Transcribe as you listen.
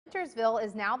Wintersville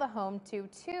is now the home to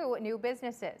 2 new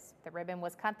businesses. The ribbon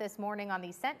was cut this morning on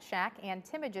the Scent Shack and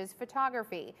Timage's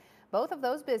Photography. Both of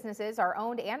those businesses are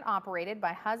owned and operated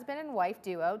by husband and wife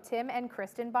duo Tim and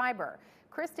Kristen Biber.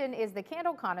 Kristen is the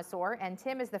candle connoisseur and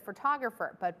Tim is the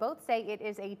photographer, but both say it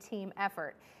is a team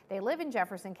effort. They live in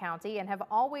Jefferson County and have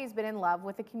always been in love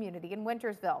with the community in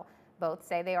Wintersville. Both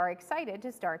say they are excited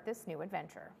to start this new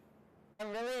adventure.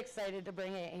 I'm really excited to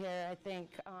bring it here. I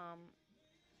think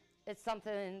it's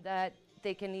something that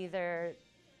they can either,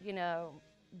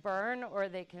 burn or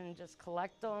they can just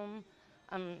collect them.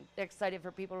 I'm excited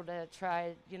for people to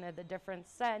try, the different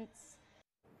scents.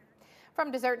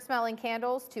 From dessert smelling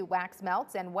candles to wax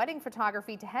melts and wedding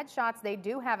photography to headshots, they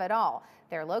do have it all.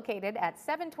 They're located at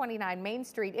 729 Main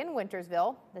Street in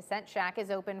Wintersville. The Scent Shack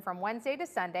is open from Wednesday to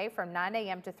Sunday from 9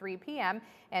 a.m. to 3 p.m.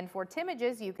 And for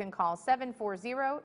Timage's, you can call 740